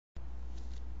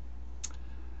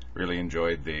Really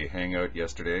enjoyed the hangout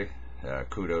yesterday.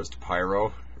 Kudos to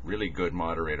Pyro. Really good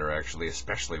moderator, actually,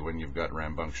 especially when you've got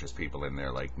rambunctious people in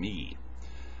there like me.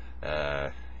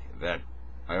 I'm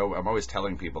always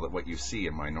telling people that what you see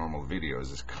in my normal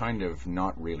videos is kind of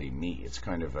not really me. It's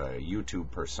kind of a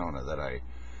YouTube persona that I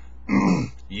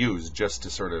use just to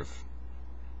sort of,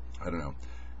 I don't know,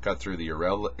 cut through the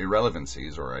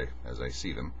irrelevancies, as I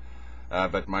see them.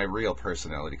 But my real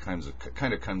personality kind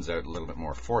of comes out a little bit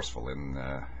more forceful in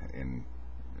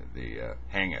the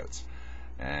hangouts,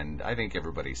 and I think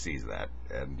everybody sees that,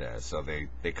 and so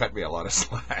they cut me a lot of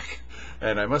slack.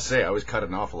 And I must say, I was cut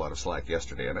an awful lot of slack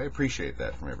yesterday, and I appreciate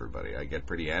that from everybody. I get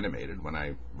pretty animated when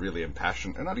I really am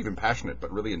passionate, and not even passionate,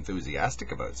 but really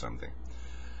enthusiastic about something.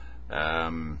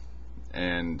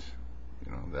 And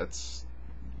that's,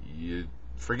 you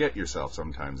forget yourself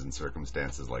sometimes in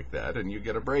circumstances like that, and you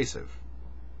get abrasive.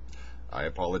 I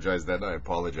apologize then, I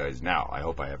apologize now. I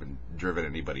hope I haven't driven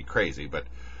anybody crazy, but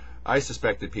I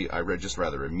suspect that I just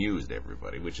rather amused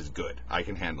everybody, which is good. I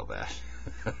can handle that.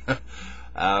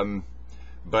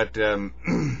 But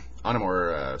on a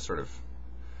more sort of,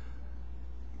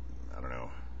 I don't know,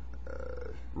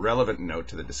 relevant note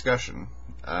to the discussion,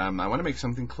 I want to make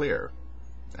something clear.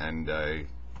 And I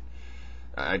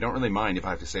don't really mind if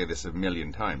I have to say this a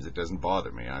million times. It doesn't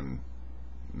bother me. I'm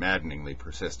maddeningly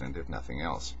persistent, if nothing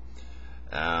else.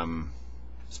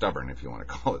 Stubborn, if you want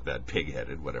to call it that,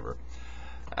 pig-headed, whatever.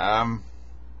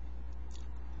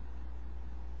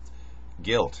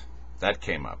 Guilt. That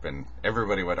came up, and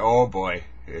everybody went, oh boy,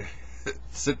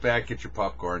 sit back, get your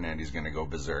popcorn, and he's going to go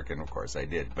berserk, and of course I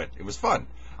did. But it was fun.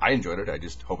 I enjoyed it. I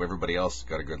just hope everybody else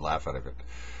got a good laugh out of it.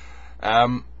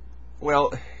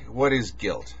 Well, what is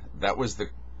guilt? That was the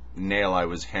nail I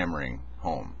was hammering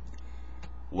home.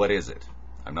 What is it?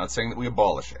 I'm not saying that we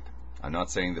abolish it. I'm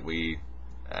not saying that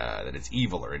that it's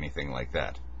evil or anything like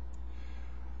that.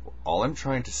 All I'm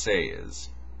trying to say is,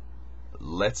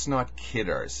 let's not kid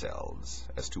ourselves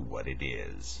as to what it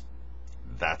is.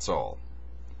 That's all.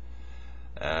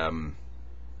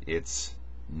 It's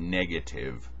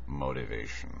negative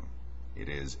motivation. It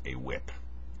is a whip.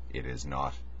 It is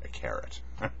not a carrot.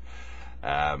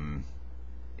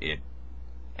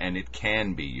 It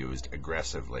can be used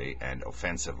aggressively and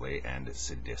offensively and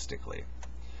sadistically.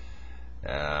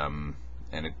 And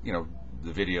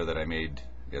the video that I made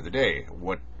the other day,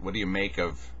 what do you make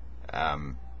of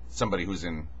somebody who's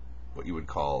in what you would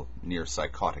call near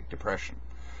psychotic depression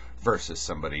versus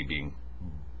somebody being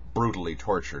brutally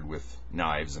tortured with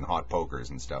knives and hot pokers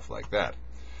and stuff like that?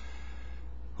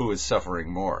 Who is suffering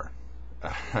more?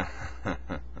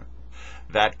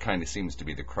 That kind of seems to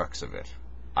be the crux of it.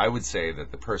 I would say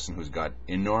that the person who's got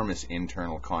enormous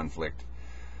internal conflict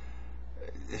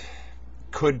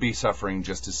could be suffering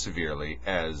just as severely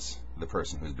as the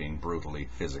person who's being brutally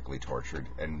physically tortured,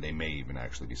 and they may even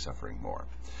actually be suffering more.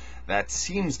 That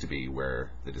seems to be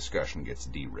where the discussion gets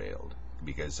derailed,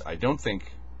 because I don't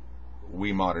think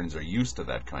we moderns are used to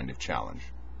that kind of challenge.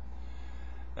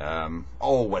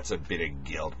 Oh, what's a bit of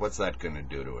guilt? What's that going to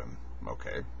do to him?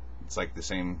 Okay. It's like the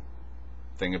same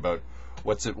thing about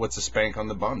what's a spank on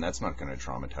the bum? That's not going to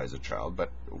traumatize a child.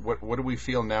 But what do we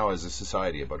feel now as a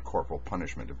society about corporal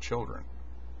punishment of children?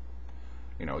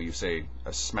 You say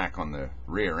a smack on the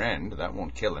rear end, that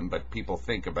won't kill him, but people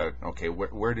think about, okay,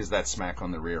 where does that smack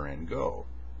on the rear end go?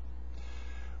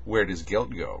 Where does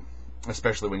guilt go?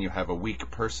 Especially when you have a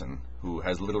weak person who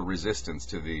has little resistance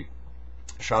to the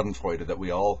schadenfreude that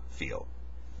we all feel,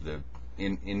 the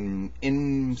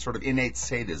in sort of innate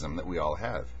sadism that we all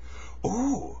have.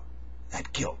 Ooh,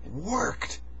 that guilt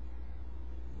worked.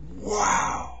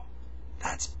 Wow,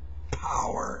 that's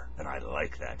power, and I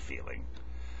like that feeling.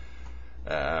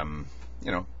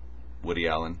 Woody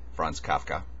Allen, Franz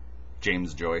Kafka,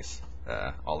 James Joyce,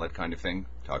 all that kind of thing,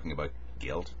 talking about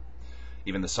guilt.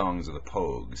 Even the songs of the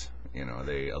Pogues,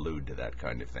 they allude to that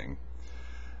kind of thing.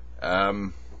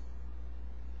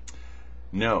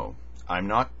 No, I'm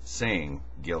not saying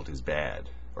guilt is bad,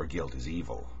 or guilt is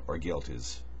evil, or guilt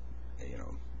is,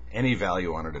 any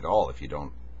value on it at all if you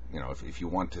don't, if you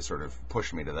want to sort of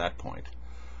push me to that point.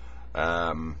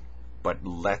 But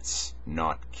let's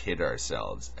not kid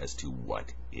ourselves as to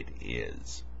what it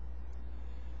is.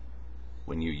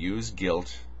 When you use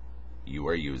guilt, you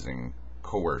are using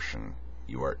coercion.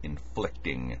 You are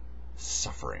inflicting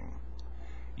suffering.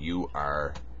 You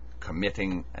are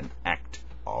committing an act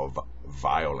of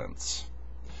violence.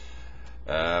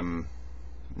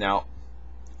 Now,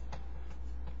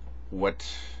 what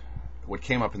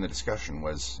came up in the discussion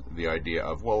was the idea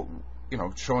of, well,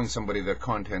 showing somebody the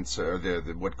contents or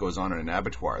what goes on in an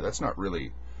abattoir. That's not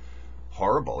really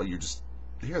horrible. You're just,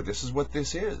 here, this is what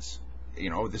this is.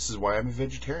 this is why I'm a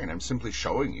vegetarian. I'm simply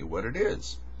showing you what it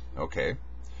is. Okay?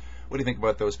 What do you think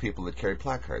about those people that carry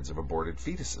placards of aborted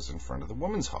fetuses in front of the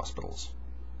women's hospitals?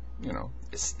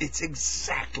 It's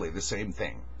exactly the same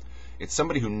thing. It's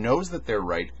somebody who knows that they're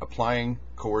right, applying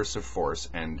coercive force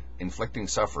and inflicting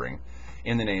suffering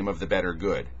in the name of the better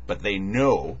good. But they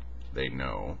know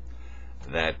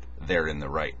that they're in the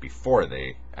right before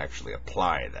they actually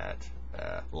apply that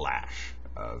lash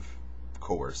of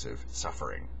coercive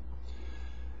suffering.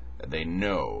 They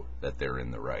know that they're in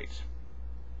the right.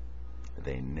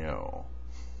 They know.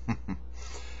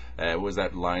 Was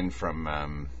that line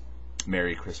from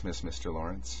Merry Christmas, Mr.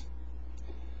 Lawrence?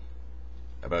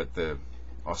 About the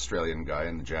Australian guy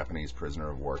in the Japanese prisoner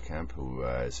of war camp who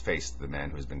has faced the man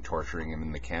who has been torturing him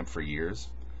in the camp for years.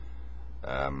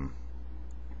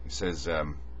 He says,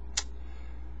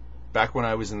 back when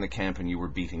I was in the camp and you were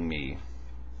beating me,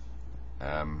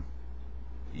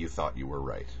 you thought you were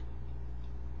right.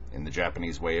 In the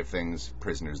Japanese way of things,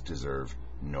 prisoners deserve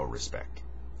no respect.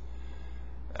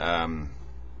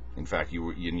 In fact,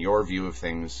 in your view of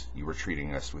things, you were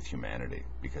treating us with humanity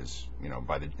because,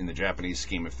 in the Japanese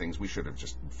scheme of things, we should have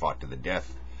just fought to the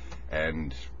death,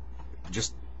 and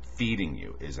just feeding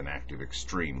you is an act of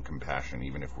extreme compassion,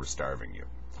 even if we're starving you.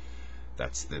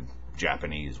 That's the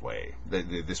Japanese way.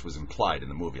 This was implied in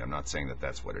the movie. I'm not saying that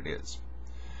that's what it is.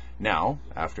 Now,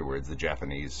 afterwards, the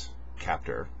Japanese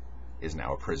captor is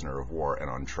now a prisoner of war and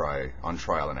on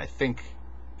trial, and I think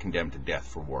condemned to death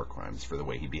for war crimes for the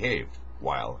way he behaved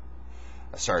while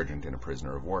a sergeant in a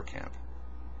prisoner of war camp.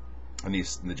 And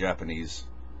the Japanese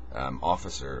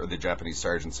officer, or the Japanese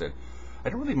sergeant, said, I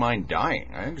don't really mind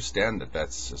dying. I understand that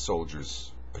that's a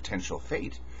soldier's potential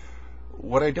fate.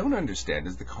 What I don't understand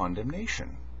is the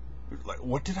condemnation. Like,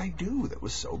 what did I do that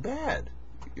was so bad?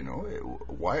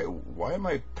 Why am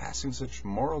I passing such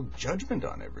moral judgment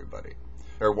on everybody?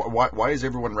 Or why is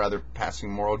everyone rather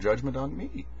passing moral judgment on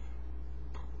me?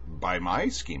 By my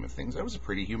scheme of things, I was a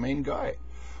pretty humane guy.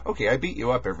 Okay, I beat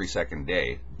you up every second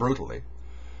day, brutally.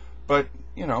 But,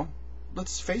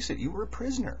 let's face it, you were a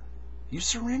prisoner. You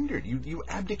surrendered. You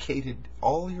abdicated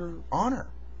all your honor.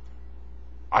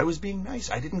 I was being nice.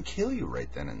 I didn't kill you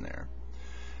right then and there.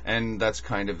 And that's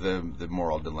kind of the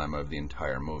moral dilemma of the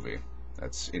entire movie.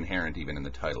 That's inherent even in the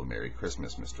title, Merry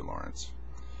Christmas, Mr. Lawrence.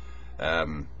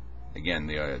 Again,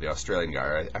 the Australian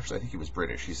guy, I think he was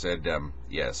British, he said,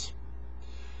 yes.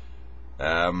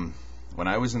 When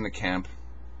I was in the camp,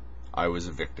 I was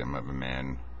a victim of a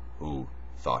man who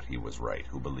thought he was right,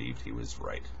 who believed he was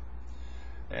right.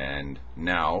 And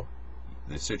now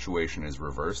the situation is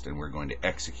reversed, and we're going to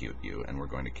execute you, and we're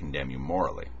going to condemn you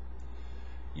morally.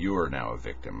 You are now a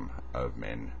victim of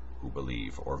men who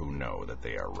believe or who know that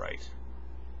they are right.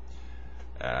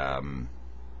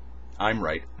 I'm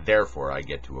right, therefore I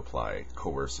get to apply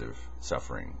coercive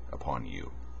suffering upon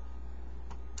you.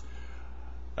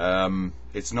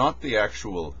 It's not the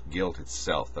actual guilt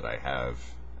itself that I have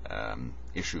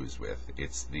issues with.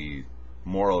 It's the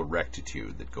moral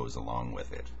rectitude that goes along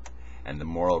with it, and the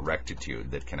moral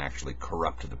rectitude that can actually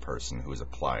corrupt the person who is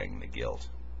applying the guilt.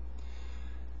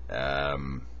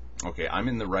 Okay, I'm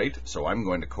in the right, so I'm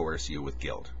going to coerce you with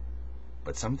guilt.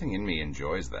 But something in me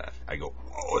enjoys that. I go,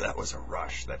 oh, that was a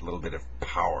rush, that little bit of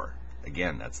power.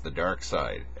 Again, that's the dark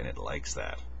side, and it likes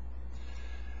that.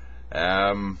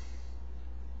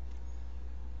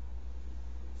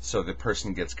 So the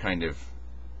person gets kind of,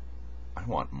 I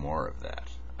want more of that.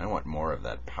 I want more of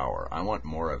that power. I want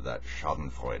more of that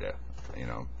Schadenfreude,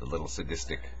 the little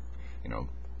sadistic,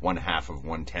 1/2 of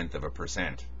 1/10 of a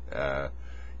percent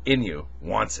in you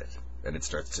wants it, and it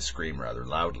starts to scream rather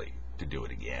loudly to do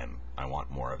it again. I want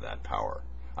more of that power.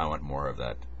 I want more of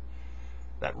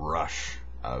that rush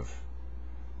of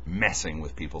messing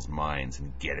with people's minds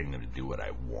and getting them to do what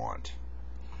I want.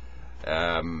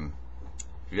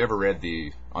 If you've ever read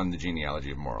On the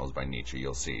Genealogy of Morals by Nietzsche,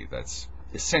 you'll see that's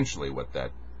essentially what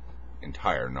that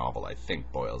entire novel, I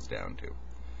think, boils down to.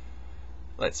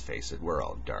 Let's face it, we're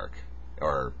all dark.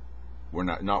 Or, we're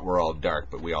not we're all dark,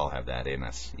 but we all have that in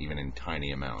us, even in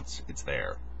tiny amounts. It's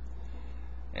there.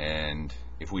 And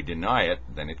if we deny it,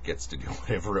 then it gets to do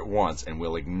whatever it wants, and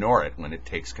we'll ignore it when it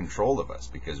takes control of us,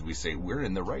 because we say, we're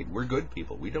in the right, we're good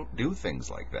people, we don't do things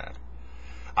like that.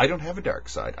 I don't have a dark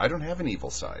side, I don't have an evil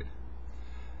side.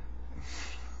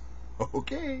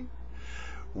 Okay.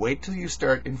 Wait till you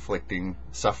start inflicting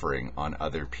suffering on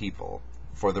other people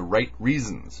for the right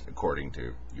reasons, according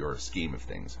to your scheme of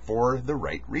things. For the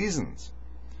right reasons.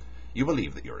 You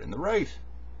believe that you're in the right.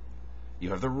 You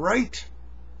have the right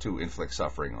to inflict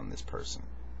suffering on this person.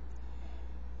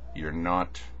 You're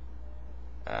not...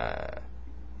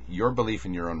 your belief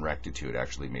in your own rectitude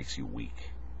actually makes you weak.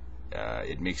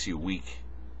 It makes you weak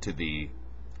to the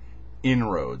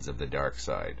inroads of the dark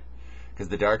side. Because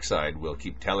the dark side will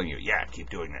keep telling you, yeah, keep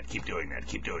doing that, keep doing that,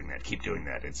 keep doing that, keep doing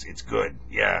that. It's good,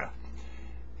 yeah.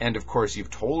 And of course,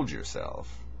 you've told yourself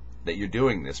that you're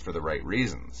doing this for the right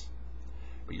reasons.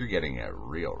 But you're getting a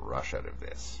real rush out of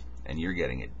this. And you're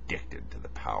getting addicted to the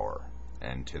power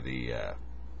and to the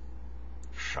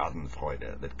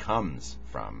Schadenfreude that comes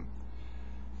from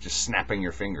just snapping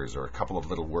your fingers or a couple of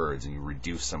little words, and you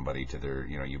reduce somebody to their,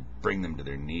 you bring them to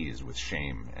their knees with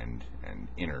shame and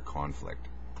inner conflict.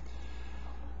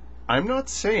 I'm not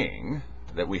saying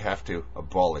that we have to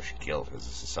abolish guilt as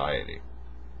a society.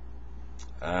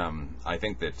 I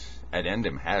think that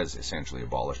Addendum has essentially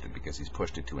abolished it because he's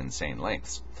pushed it to insane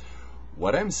lengths.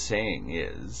 What I'm saying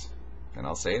is, and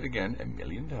I'll say it again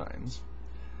 1,000,000 times,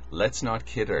 let's not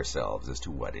kid ourselves as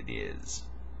to what it is.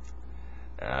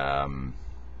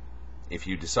 If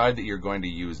you decide that you're going to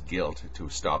use guilt to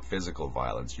stop physical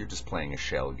violence, you're just playing a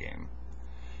shell game.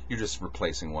 You're just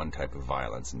replacing one type of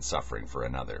violence and suffering for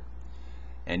another.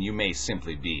 And you may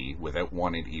simply be, without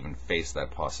wanting to even face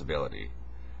that possibility,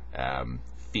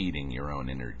 feeding your own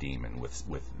inner demon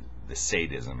with the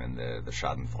sadism and the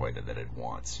Schadenfreude that it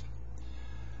wants.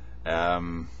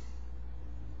 That's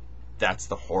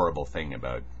the horrible thing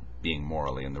about being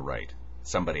morally in the right.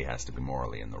 Somebody has to be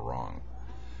morally in the wrong.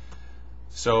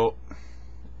 So,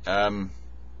 again,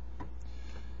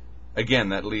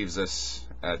 that leaves us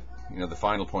at, the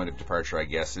final point of departure, I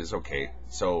guess, is, okay,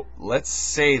 so let's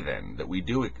say then that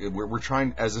we're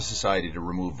trying as a society to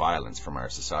remove violence from our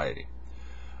society.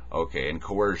 Okay, and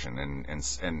coercion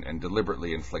and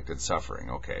deliberately inflicted suffering,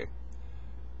 okay.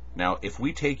 Now, if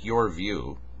we take your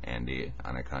view, Andy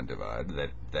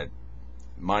Anakandavad, that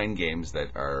mind games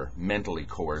that are mentally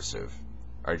coercive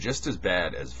are just as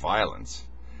bad as violence,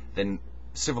 then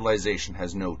civilization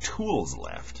has no tools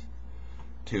left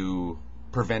to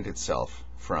prevent itself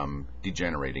from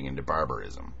degenerating into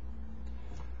barbarism.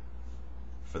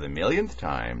 For the 1,000,000th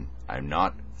time, I'm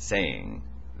not saying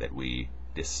that we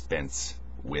dispense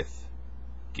with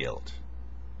guilt.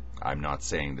 I'm not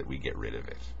saying that we get rid of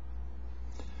it.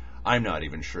 I'm not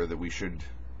even sure that we should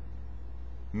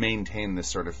maintain this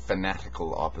sort of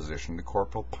fanatical opposition to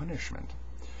corporal punishment,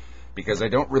 because I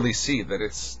don't really see that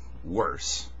it's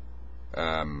worse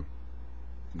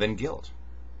than guilt,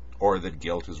 or that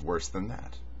guilt is worse than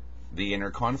that. The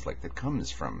inner conflict that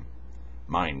comes from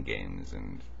mind games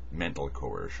and mental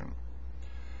coercion.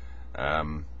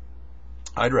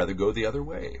 I'd rather go the other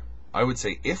way. I would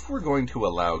say, if we're going to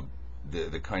allow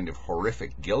the kind of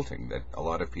horrific guilting that a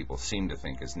lot of people seem to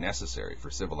think is necessary for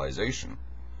civilization,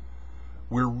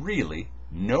 we're really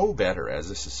no better as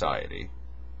a society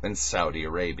than Saudi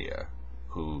Arabia,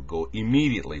 who go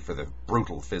immediately for the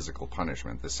brutal physical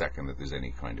punishment the second that there's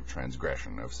any kind of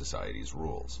transgression of society's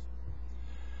rules.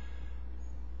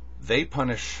 They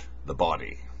punish the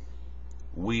body.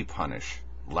 We punish,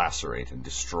 lacerate, and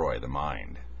destroy the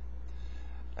mind.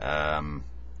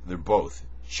 They're both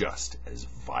just as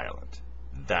violent.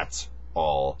 That's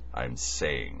all I'm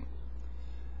saying.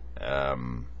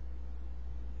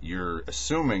 You're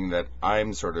assuming that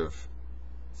I'm sort of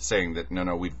saying that no,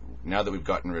 now that we've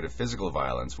gotten rid of physical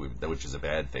violence, which is a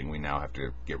bad thing, we now have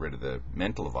to get rid of the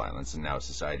mental violence, and now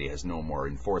society has no more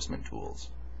enforcement tools.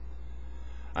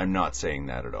 I'm not saying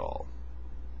that at all.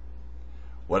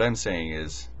 What I'm saying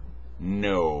is,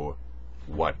 know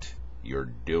what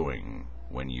you're doing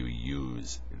when you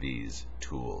use these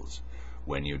tools,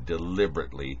 when you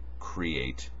deliberately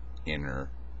create inner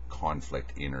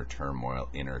conflict, inner turmoil,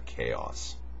 inner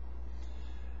chaos.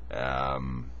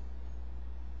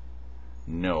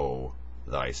 Know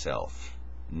thyself.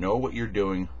 Know what you're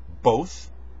doing, both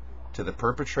to the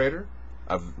perpetrator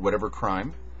of whatever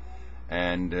crime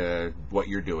and what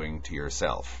you're doing to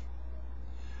yourself.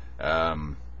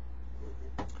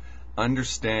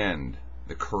 Understand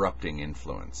the corrupting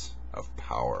influence of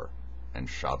power and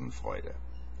Schadenfreude.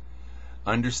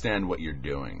 Understand what you're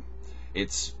doing.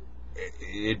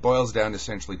 It boils down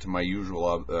essentially to my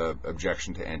usual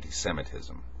objection to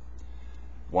anti-Semitism.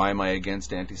 Why am I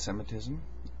against anti-Semitism?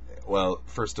 Well,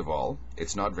 first of all,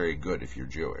 it's not very good if you're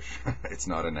Jewish. It's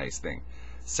not a nice thing.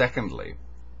 Secondly,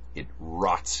 it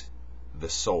rots the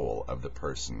soul of the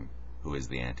person who is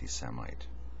the anti-Semite.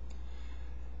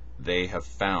 They have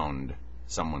found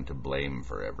someone to blame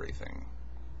for everything.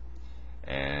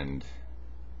 And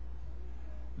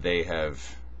they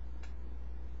have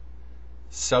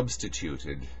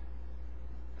substituted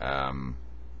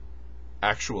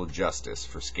actual justice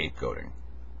for scapegoating.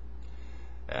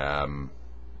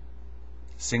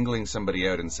 Singling somebody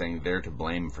out and saying they're to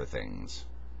blame for things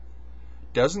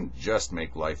doesn't just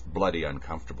make life bloody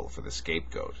uncomfortable for the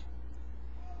scapegoat.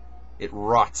 it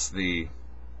rots the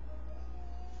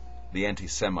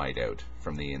anti-Semite out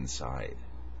from the inside.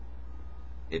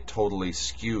 It totally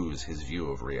skews his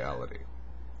view of reality.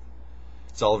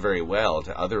 It's all very well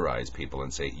to otherize people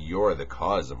and say, you're the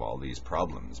cause of all these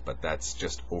problems, but that's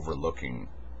just overlooking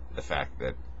the fact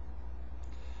that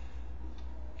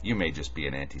you may just be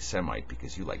an anti-Semite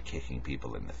because you like kicking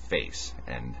people in the face,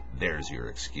 and there's your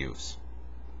excuse.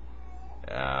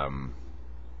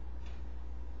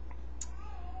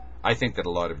 I think that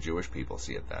a lot of Jewish people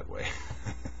see it that way.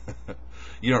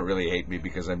 You don't really hate me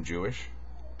because I'm Jewish.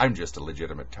 I'm just a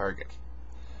legitimate target.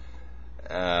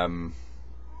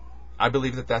 I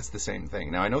believe that that's the same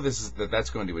thing. Now, I know that's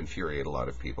going to infuriate a lot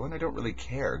of people, and I don't really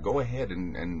care. Go ahead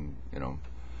and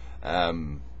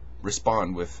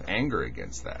respond with anger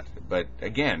against that. But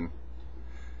again,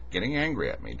 getting angry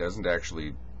at me doesn't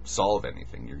actually solve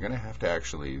anything. You're going to have to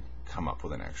actually come up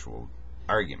with an actual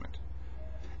argument.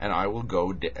 And I will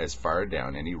go as far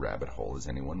down any rabbit hole as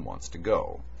anyone wants to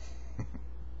go.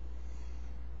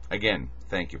 Again,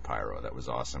 thank you, Pyro. That was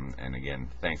awesome. And again,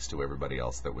 thanks to everybody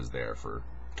else that was there for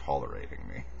tolerating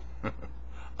me.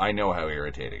 I know how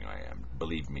irritating I am.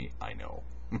 Believe me, I know.